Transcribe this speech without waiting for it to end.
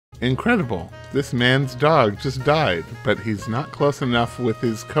Incredible. This man's dog just died, but he's not close enough with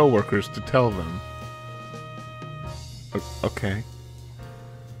his coworkers to tell them. Okay.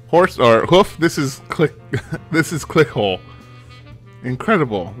 Horse or hoof, this is click this is Clickhole.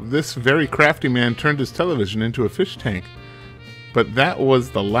 Incredible. This very crafty man turned his television into a fish tank. But that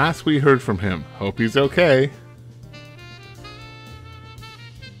was the last we heard from him. Hope he's okay.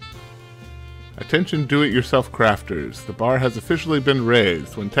 Attention do-it-yourself crafters. The bar has officially been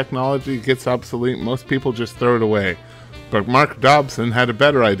raised. When technology gets obsolete, most people just throw it away. But Mark Dobson had a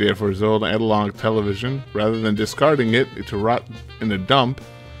better idea for his old analog television. Rather than discarding it to rot in a dump,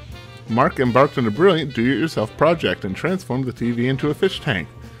 Mark embarked on a brilliant do-it-yourself project and transformed the TV into a fish tank.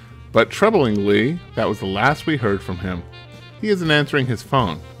 But troublingly, that was the last we heard from him. He isn't answering his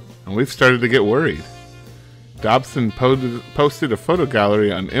phone, and we've started to get worried. Dobson posted a photo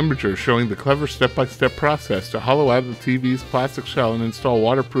gallery on Imgur showing the clever step-by-step process to hollow out the TV's plastic shell and install a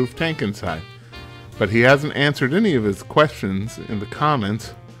waterproof tank inside. But he hasn't answered any of his questions in the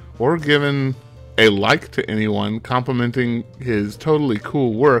comments or given a like to anyone complimenting his totally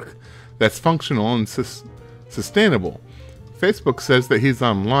cool work that's functional and sustainable. Facebook says that he's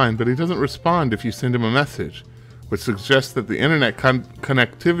online, but he doesn't respond if you send him a message, which suggests that the internet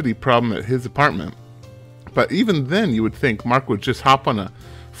connectivity problem at his apartment. But even then, you would think Mark would just hop on a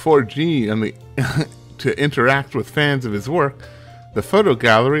 4G on the to interact with fans of his work. The photo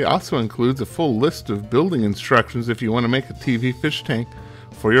gallery also includes a full list of building instructions if you want to make a TV fish tank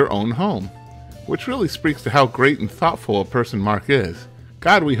for your own home, which really speaks to how great and thoughtful a person Mark is.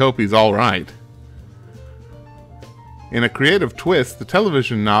 God, we hope he's all right. In a creative twist, the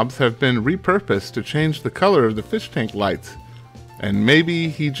television knobs have been repurposed to change the color of the fish tank lights. And maybe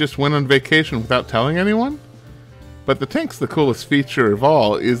he just went on vacation without telling anyone? But the tank's the coolest feature of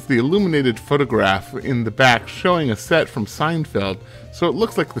all is the illuminated photograph in the back showing a set from Seinfeld, so it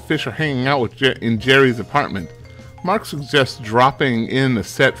looks like the fish are hanging out in Jerry's apartment. Mark suggests dropping in a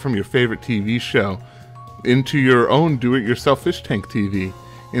set from your favorite TV show into your own do-it-yourself fish tank TV,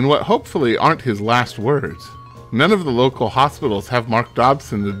 in what hopefully aren't his last words. None of the local hospitals have Mark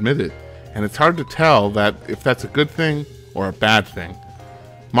Dobson admitted, and it's hard to tell that if that's a good thing or a bad thing.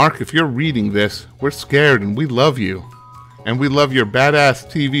 Mark, if you're reading this, we're scared and we love you. And we love your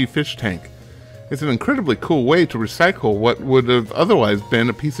badass TV fish tank. It's an incredibly cool way to recycle what would have otherwise been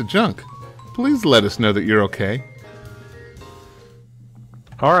a piece of junk. Please let us know that you're okay.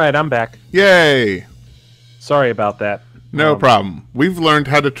 Alright, I'm back. Yay! Sorry about that. No problem. We've learned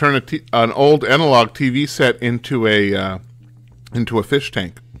how to turn an old analog TV set into a fish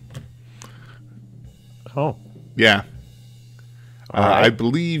tank. Oh. Yeah. Right. I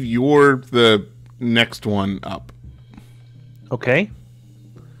believe you're the next one up. Okay.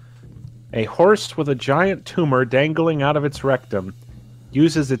 A horse with a giant tumor dangling out of its rectum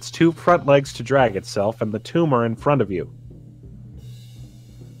uses its two front legs to drag itself and the tumor in front of you.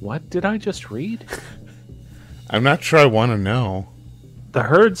 What did I just read? I'm not sure I want to know. The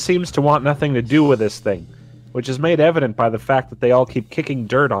herd seems to want nothing to do with this thing, which is made evident by the fact that they all keep kicking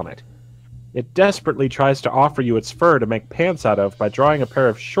dirt on it. It desperately tries to offer you its fur to make pants out of by drawing a pair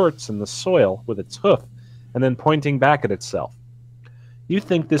of shorts in the soil with its hoof and then pointing back at itself. You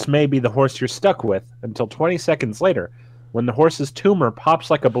think this may be the horse you're stuck with until 20 seconds later, when the horse's tumor pops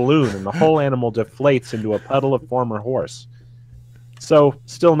like a balloon and the whole animal deflates into a puddle of former horse. So,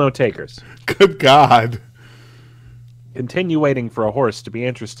 still no takers. Good God. Continue waiting for a horse to be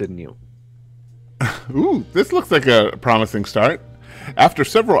interested in you. Ooh, this looks like a promising start. After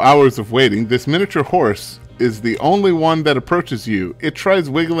several hours of waiting, this miniature horse is the only one that approaches you. It tries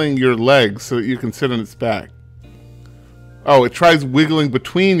wiggling your legs so that you can sit on its back. Oh, it tries wiggling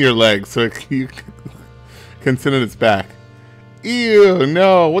between your legs so you can sit on its back. Ew,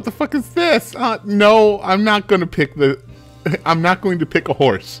 no, what the fuck is this? No, I'm not going to pick I'm not going to pick a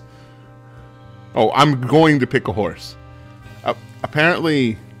horse. Oh, I'm going to pick a horse.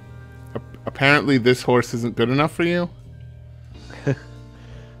 Apparently this horse isn't good enough for you?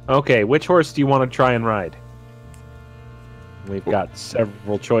 Okay, which horse do you want to try and ride? We've got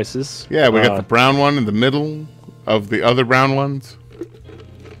several choices. Yeah, we got the brown one in the middle of the other brown ones.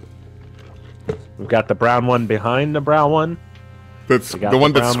 We've got the brown one behind the brown one. That's the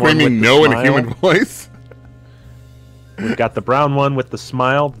one that's screaming no in a human voice. We've got the brown one with the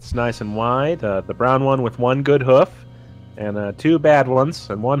smile that's nice and wide. The brown one with one good hoof. And two bad ones.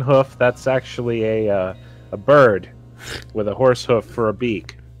 And one hoof that's actually a bird with a horse hoof for a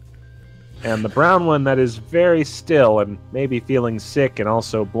beak. And the brown one that is very still and maybe feeling sick and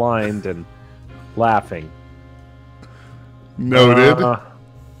also blind and laughing. Noted.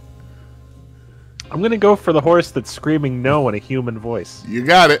 I'm gonna go for the horse that's screaming no in a human voice. You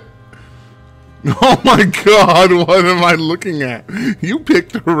got it. Oh my god, what am I looking at? You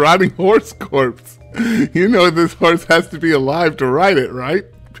picked a rotting horse corpse. You know this horse has to be alive to ride it, right?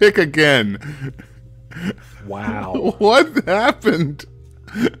 Pick again. Wow. What happened?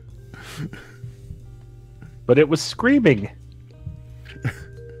 But it was screaming.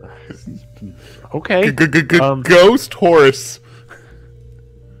 Okay. Ghost horse.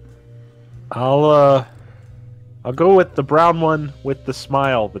 I'll go with the brown one with the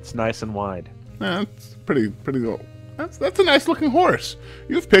smile that's nice and wide. That's pretty old. That's a nice looking horse.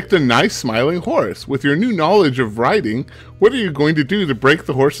 You've picked a nice smiling horse. With your new knowledge of riding, what are you going to do to break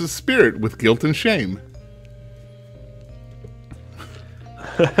the horse's spirit with guilt and shame?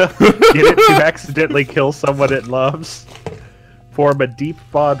 Get it to accidentally kill someone it loves? Form a deep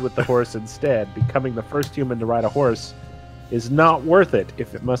bond with the horse instead. Becoming the first human to ride a horse is not worth it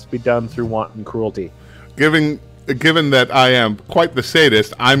if it must be done through wanton cruelty. Given that I am quite the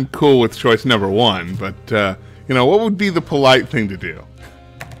sadist, I'm cool with choice number one, but, what would be the polite thing to do?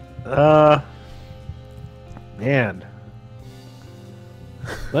 Man.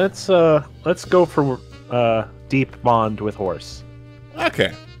 Let's go for, deep bond with horse.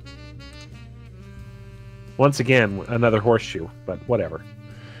 Okay. Once again, another horseshoe, but whatever.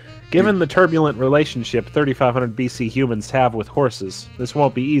 Given the turbulent relationship 3500 BC humans have with horses, this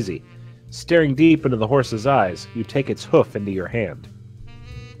won't be easy. Staring deep into the horse's eyes, you take its hoof into your hand.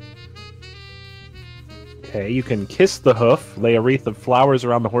 Okay, you can kiss the hoof, lay a wreath of flowers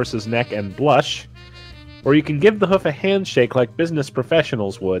around the horse's neck, and blush. Or you can give the hoof a handshake like business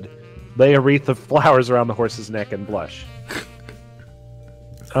professionals would, lay a wreath of flowers around the horse's neck, and blush.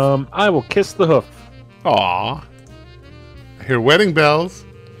 I will kiss the hoof. Aww. I hear wedding bells.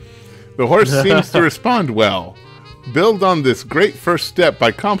 The horse seems to respond well. Build on this great first step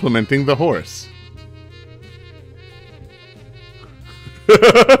by complimenting the horse.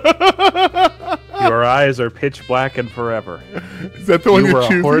 Your eyes are pitch black and forever. Is that the one you you're were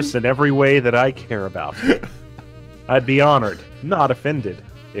choosing? a horse in every way that I care about. I'd be honored, not offended,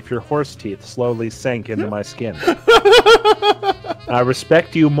 if your horse teeth slowly sank into my skin. I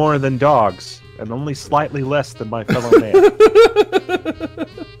respect you more than dogs, and only slightly less than my fellow man.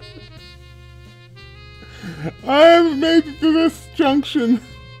 I haven't made it to this junction.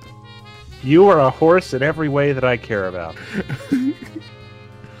 You are a horse in every way that I care about.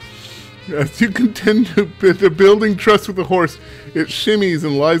 As you continue building trust with the horse, it shimmies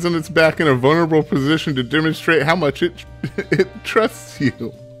and lies on its back in a vulnerable position to demonstrate how much it trusts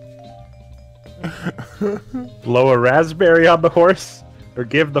you. Blow a raspberry on the horse, or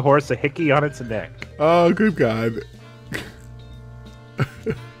give the horse a hickey on its neck. Oh, good God.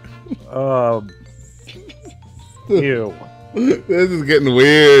 Ew. This is getting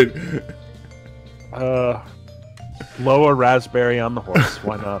weird. Blow a raspberry on the horse.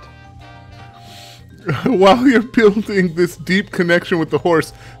 Why not? While you're building this deep connection with the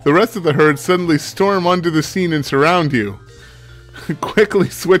horse, the rest of the herd suddenly storm onto the scene and surround you. Quickly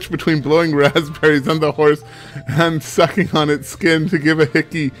switch between blowing raspberries on the horse and sucking on its skin to give a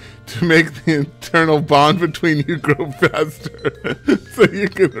hickey to make the internal bond between you grow faster so you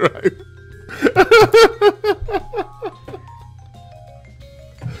can ride.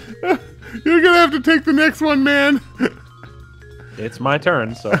 You're gonna have to take the next one, man. It's my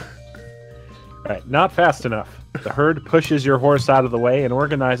turn, so... Alright, not fast enough. The herd pushes your horse out of the way and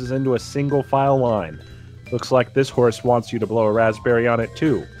organizes into a single file line. Looks like this horse wants you to blow a raspberry on it,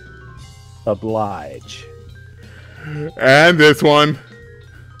 too. Oblige. And this one.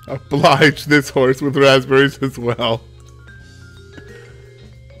 Oblige this horse with raspberries as well.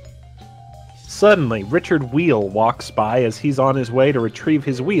 Suddenly, Richard Wheel walks by as he's on his way to retrieve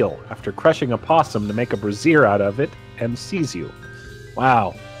his wheel after crushing a possum to make a brazier out of it and sees you.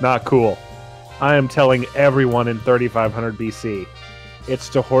 Wow, not cool. I am telling everyone in 3500 BC. It's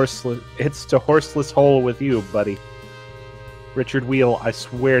to horseless hole with you, buddy. Richard Wheel, I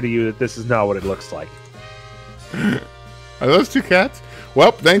swear to you that this is not what it looks like. Are those two cats?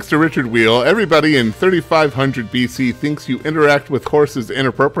 Well, thanks to Richard Wheel, everybody in 3500 BC thinks you interact with horses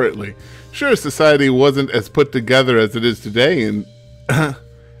inappropriately. Sure, society wasn't as put together as it is today in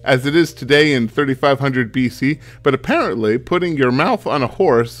 3500 BC, but apparently putting your mouth on a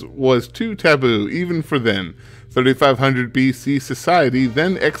horse was too taboo, even for then. 3500 BC society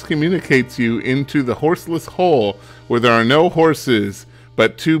then excommunicates you into the horseless hole, where there are no horses,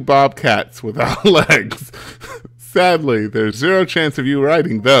 but two bobcats without legs. Sadly, there's zero chance of you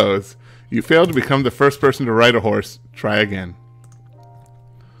riding those. You failed to become the first person to ride a horse. Try again.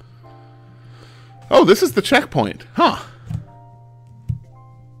 Oh, this is the checkpoint. Huh.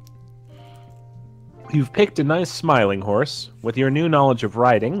 You've picked a nice smiling horse. With your new knowledge of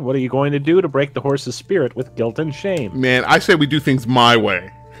riding, what are you going to do to break the horse's spirit with guilt and shame? Man, I say we do things my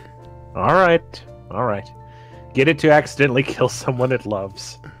way. All right. Get it to accidentally kill someone it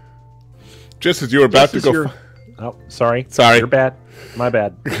loves. Just as you were about to go... Oh, sorry. Sorry. You're bad. My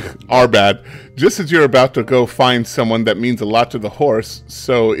bad. Our bad. Just as you're about to go find someone that means a lot to the horse,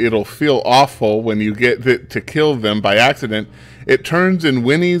 so it'll feel awful when you get to kill them by accident, it turns and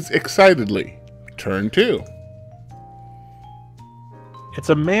whinnies excitedly. Turn 2. It's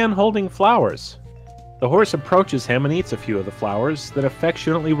a man holding flowers. The horse approaches him and eats a few of the flowers, then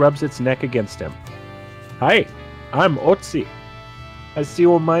affectionately rubs its neck against him. Hi, I'm Otzi. I see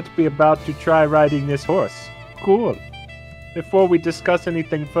you might be about to try riding this horse. Cool. Before we discuss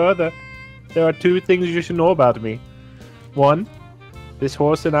anything further, there are 2 things you should know about me. 1, this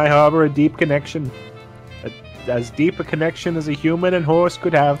horse and I harbor a deep connection. As deep a connection as a human and horse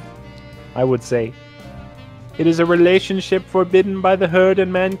could have, I would say. It is a relationship forbidden by the herd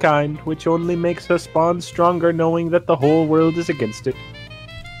and mankind, which only makes us bond stronger knowing that the whole world is against it.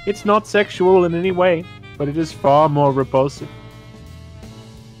 It's not sexual in any way, but it is far more repulsive.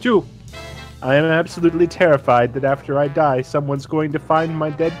 2. I am absolutely terrified that after I die, someone's going to find my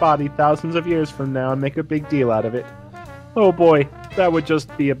dead body thousands of years from now and make a big deal out of it. Oh boy, that would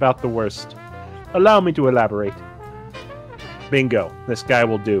just be about the worst. Allow me to elaborate. Bingo, this guy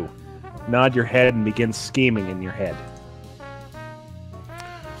will do. Nod your head and begin scheming in your head.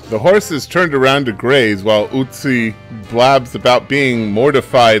 The horse is turned around to graze while Utsi blabs about being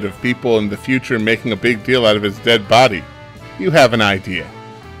mortified of people in the future making a big deal out of his dead body. You have an idea.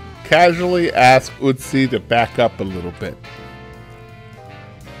 Casually ask Utsi to back up a little bit.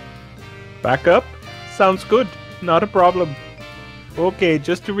 Back up? Sounds good. Not a problem. Okay,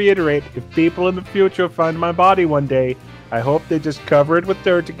 just to reiterate, if people in the future find my body one day, I hope they just cover it with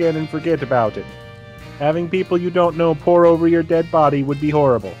dirt again and forget about it. Having people you don't know pore over your dead body would be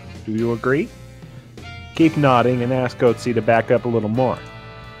horrible. Do you agree? Keep nodding and ask Otzi to back up a little more.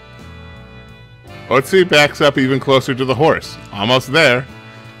 Otzi backs up even closer to the horse. Almost there.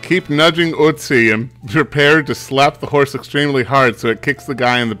 Keep nudging Otzi and prepare to slap the horse extremely hard so it kicks the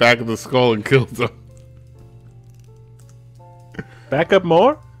guy in the back of the skull and kills him. Back up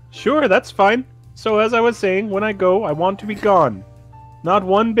more? Sure, that's fine. So as I was saying, when I go, I want to be gone. Not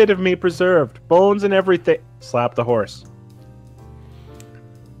one bit of me preserved. Bones and everything. Slap the horse.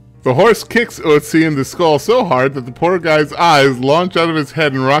 The horse kicks Otzi in the skull so hard that the poor guy's eyes launch out of his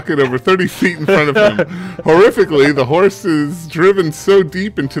head and rocket over 30 feet in front of him. Horrifically, the horse is driven so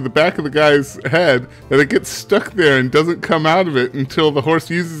deep into the back of the guy's head that it gets stuck there and doesn't come out of it until the horse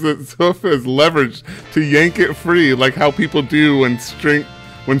uses its hoof as leverage to yank it free, like how people do when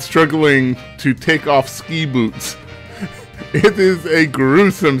struggling to take off ski boots. It is a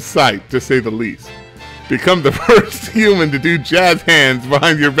gruesome sight, to say the least. Become the first human to do jazz hands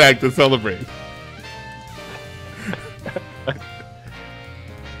behind your back to celebrate.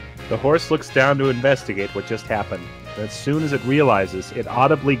 The horse looks down to investigate what just happened. As soon as it realizes, it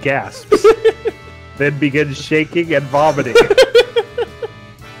audibly gasps, then begins shaking and vomiting.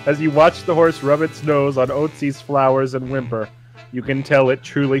 As you watch the horse rub its nose on Otzi's flowers and whimper, you can tell it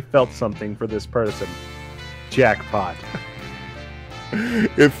truly felt something for this person. Jackpot.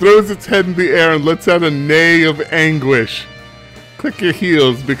 It throws its head in the air and lets out a neigh of anguish. Click your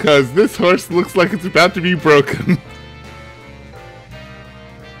heels, because this horse looks like it's about to be broken.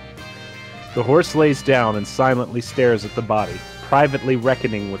 The horse lays down and silently stares at the body, privately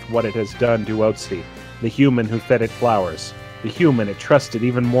reckoning with what it has done to Otzi, the human who fed it flowers, the human it trusted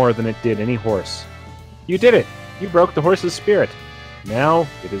even more than it did any horse. You did it! You broke the horse's spirit. Now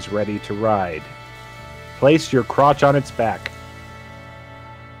it is ready to ride. Place your crotch on its back.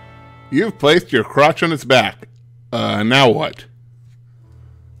 You've placed your crotch on its back. Now what?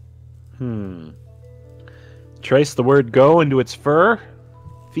 Trace the word go into its fur.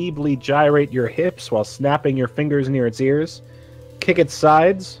 Feebly gyrate your hips while snapping your fingers near its ears. Kick its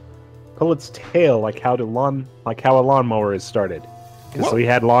sides. Pull its tail like how a lawnmower is started. Because we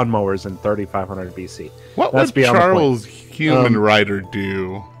had lawnmowers in 3500 BC. What would Charles Human Rider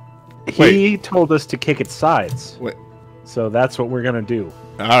do? He told us to kick its sides. Wait. So that's what we're going to do.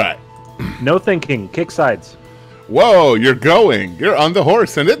 All right. No thinking. Kick sides. Whoa, you're going. You're on the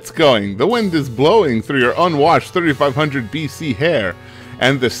horse and it's going. The wind is blowing through your unwashed 3500 BC hair,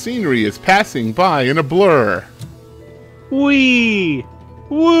 and the scenery is passing by in a blur. Wee!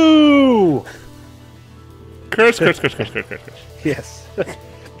 Woo! Curse, curse, curse, curse, curse, curse, curse. Yes.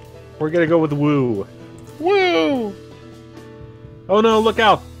 We're going to go with woo. Woo! Oh no, look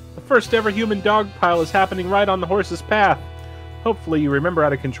out! The first ever human dog pile is happening right on the horse's path. Hopefully you remember how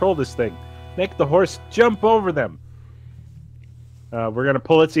to control this thing. Make the horse jump over them. We're going to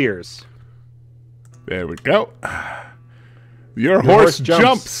pull its ears. There we go. Your horse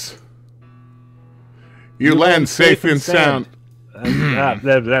jumps. You land safe and sound. Blah,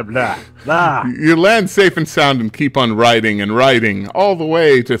 blah, blah, blah. You land safe and sound and keep on riding and riding all the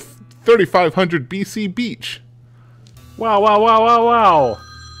way to 3500 BC Beach. Wow, wow, wow, wow, wow.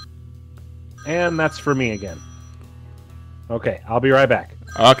 And that's for me again. Okay, I'll be right back.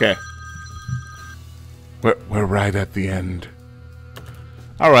 Okay. We're right at the end.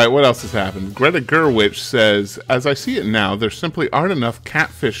 Alright, what else has happened? Greta Gerwig says, as I see it now, there simply aren't enough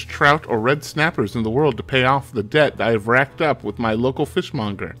catfish, trout, or red snappers in the world to pay off the debt I have racked up with my local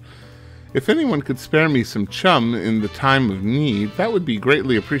fishmonger. If anyone could spare me some chum in the time of need, that would be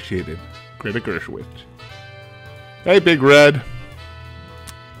greatly appreciated. Greta Gerwig. Hey, Big Red.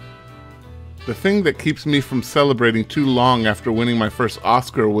 The thing that keeps me from celebrating too long after winning my first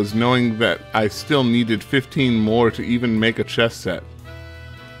Oscar was knowing that I still needed 15 more to even make a chess set.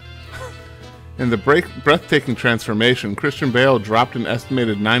 In the breathtaking transformation, Christian Bale dropped an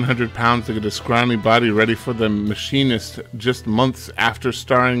estimated 900 pounds to get his scrawny body ready for The Machinist just months after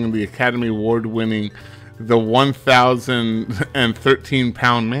starring in the Academy Award-winning The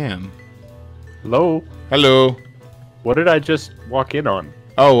 1,013-Pound Man. Hello? Hello. What did I just walk in on?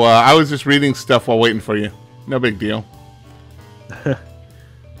 Oh, I was just reading stuff while waiting for you. No big deal.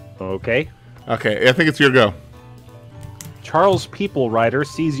 Okay. Okay, I think it's your go. Charles People Rider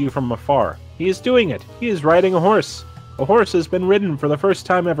sees you from afar. He is doing it. He is riding a horse. A horse has been ridden for the first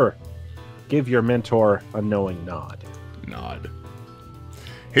time ever. Give your mentor a knowing nod. Nod.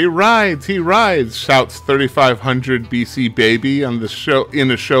 He rides, shouts 3500 BC Baby on the show in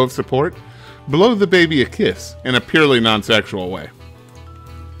a show of support. Blow the baby a kiss in a purely non-sexual way.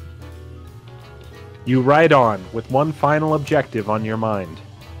 You ride on with one final objective on your mind.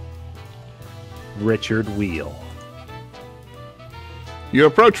 Richard Wheel. You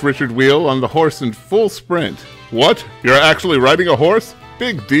approach Richard Wheel on the horse in full sprint. What? You're actually riding a horse?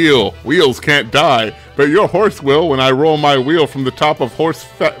 Big deal. Wheels can't die, but your horse will when I roll my wheel from the top of Horse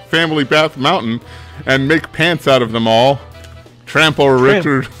Family Bath Mountain and make pants out of them all. Trample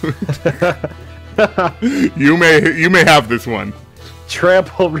Richard. You may have this one.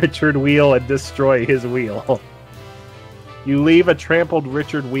 Trample Richard Wheel and destroy his wheel. You leave a trampled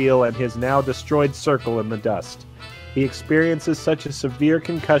Richard Wheel and his now destroyed circle in the dust. He experiences such a severe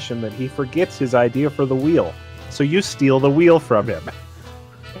concussion that he forgets his idea for the wheel, so you steal the wheel from him.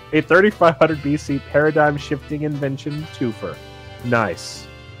 A 3500 BC paradigm-shifting invention twofer. Nice.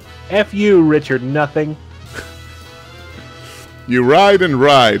 F you, Richard Nothing. You ride and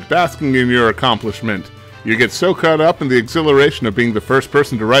ride, basking in your accomplishment. You get so caught up in the exhilaration of being the first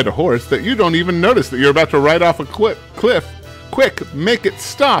person to ride a horse that you don't even notice that you're about to ride off a cliff. Quick, make it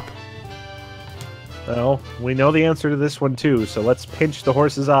stop! Well, we know the answer to this one too, so let's pinch the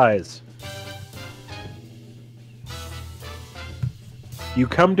horse's eyes. You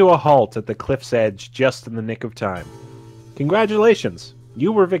come to a halt at the cliff's edge just in the nick of time. Congratulations!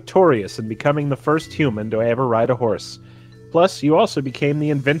 You were victorious in becoming the first human to ever ride a horse. Plus, you also became the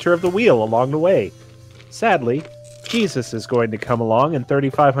inventor of the wheel along the way. Sadly, Jesus is going to come along in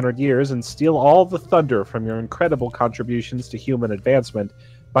 3,500 years and steal all the thunder from your incredible contributions to human advancement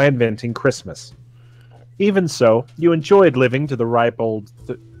by inventing Christmas. Even so, you enjoyed living to the ripe old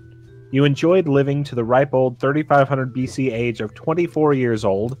 3,500 BC age of 24 years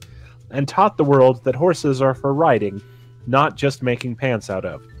old, and taught the world that horses are for riding, not just making pants out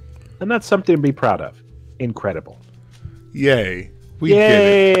of. And that's something to be proud of. Incredible. Yay. We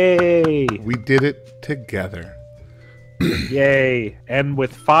Yay! did it. We did it together. Yay. And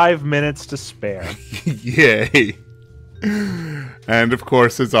with 5 minutes to spare. Yay. And of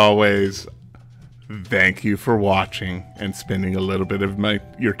course, as always, thank you for watching and spending a little bit of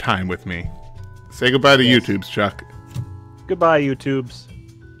your time with me. Say goodbye to YouTubes, Chuck. Goodbye, YouTubes.